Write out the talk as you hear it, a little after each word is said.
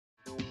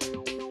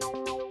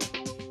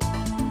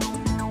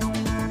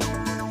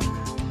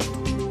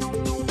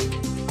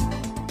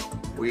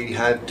We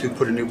had to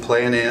put a new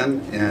plant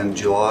in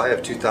July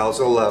of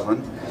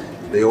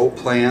 2011. The old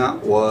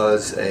plant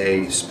was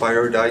a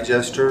spiro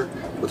digester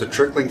with a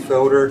trickling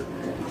filter,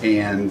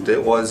 and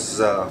it was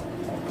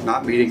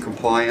not meeting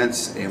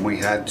compliance, and we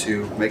had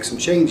to make some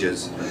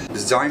changes. The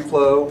design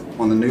flow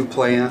on the new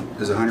plant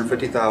is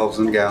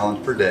 150,000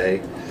 gallons per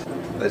day.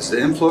 As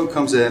the influent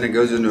comes in, it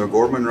goes into a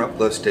Gorman-Rupp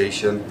lift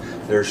station.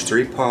 There's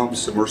 3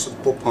 pumps,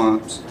 submersible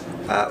pumps,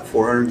 at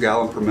 400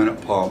 gallon per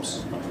minute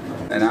pumps.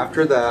 And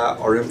after that,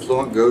 our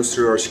influent goes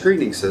through our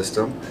screening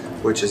system,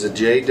 which is a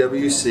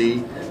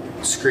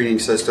JWC screening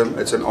system.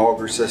 It's an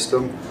auger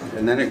system.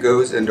 And then it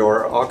goes into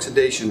our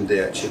oxidation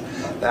ditch.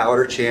 The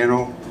outer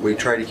channel, we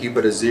try to keep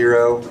it a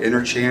 0,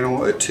 inner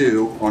channel a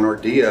 2 on our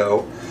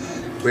DO.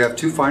 We have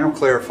 2 final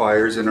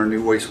clarifiers in our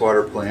new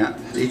wastewater plant.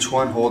 Each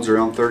one holds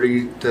around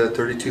 30 to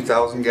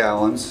 32,000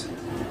 gallons.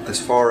 As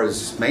far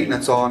as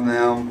maintenance on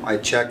them, I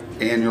check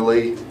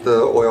annually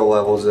the oil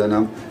levels in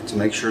them to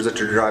make sure that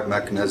their drive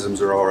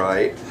mechanisms are all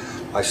right.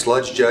 I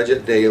sludge judge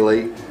it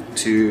daily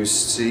to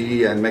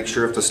see and make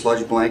sure if the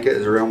sludge blanket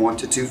is around 1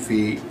 to 2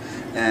 feet,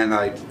 and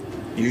I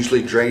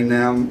usually drain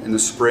them in the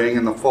spring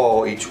and the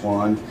fall, each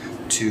one,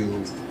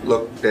 to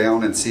look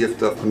down and see if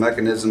the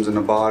mechanisms in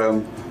the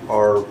bottom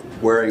are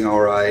wearing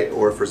all right,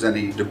 or if there's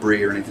any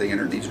debris or anything in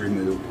it needs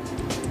removed.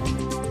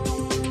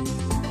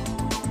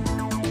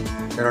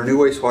 In our new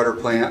wastewater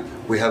plant,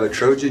 we have a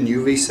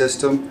TrojanUV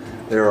system.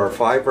 There are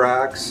 5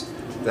 racks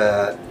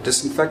that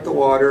disinfect the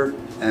water,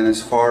 and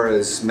as far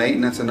as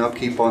maintenance and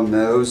upkeep on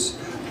those,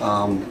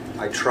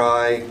 I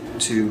try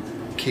to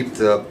keep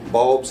the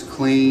bulbs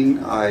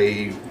clean.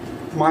 I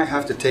might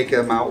have to take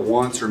them out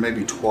once or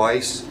maybe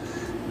twice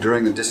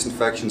during the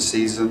disinfection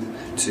season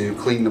to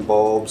clean the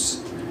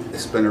bulbs.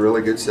 It's been a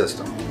really good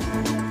system.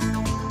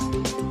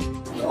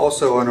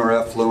 Also on our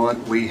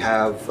effluent, we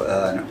have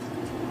an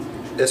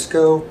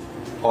ISCO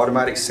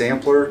automatic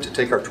sampler to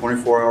take our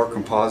 24-hour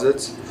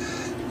composites.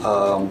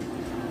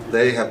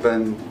 They have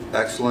been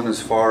excellent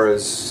as far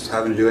as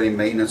having to do any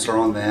maintenance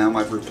on them.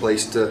 I've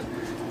replaced the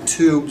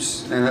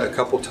tubes in it a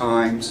couple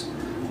times,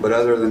 but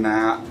other than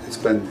that, it's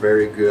been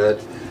very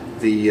good.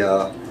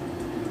 The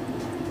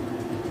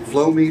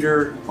flow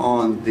meter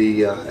on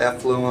the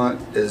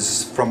effluent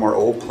is from our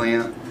old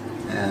plant,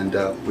 and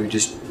we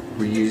just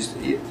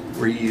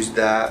reused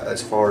that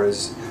as far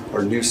as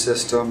our new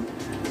system.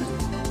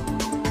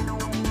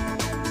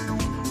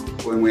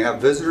 When we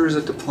have visitors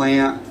at the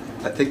plant,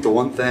 I think the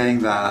one thing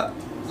that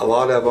a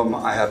lot of them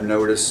I have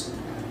noticed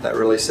that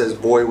really says,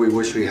 boy, we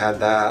wish we had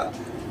that,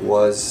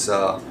 was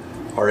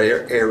our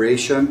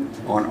aeration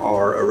on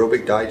our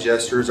aerobic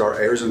digesters, our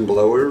Aerzen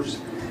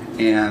blowers,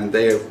 and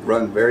they have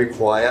run very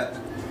quiet.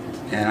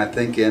 And I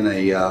think in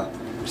a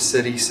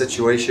city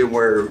situation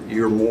where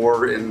you're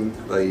more in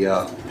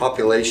a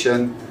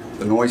population,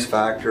 the noise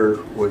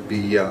factor would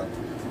be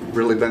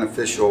really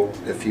beneficial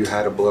if you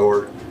had a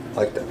blower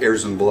like the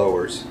Aerzen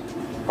blowers.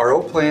 Our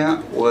old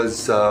plant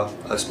was a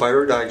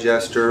spiro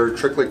digester,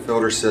 trickling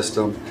filter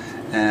system,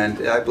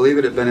 and I believe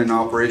it had been in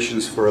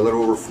operations for a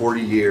little over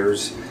 40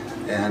 years,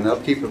 and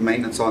upkeep and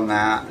maintenance on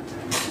that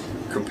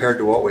compared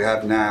to what we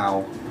have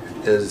now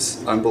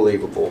is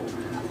unbelievable.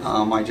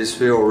 I just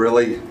feel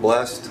really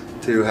blessed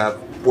to have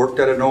worked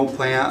at an old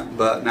plant,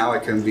 but now I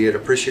can be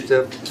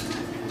appreciative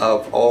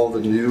of all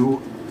the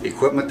new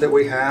equipment that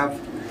we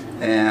have,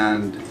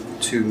 and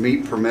to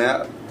meet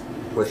permit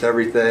with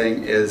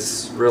everything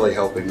is really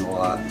helping a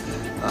lot.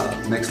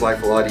 Makes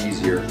life a lot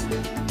easier.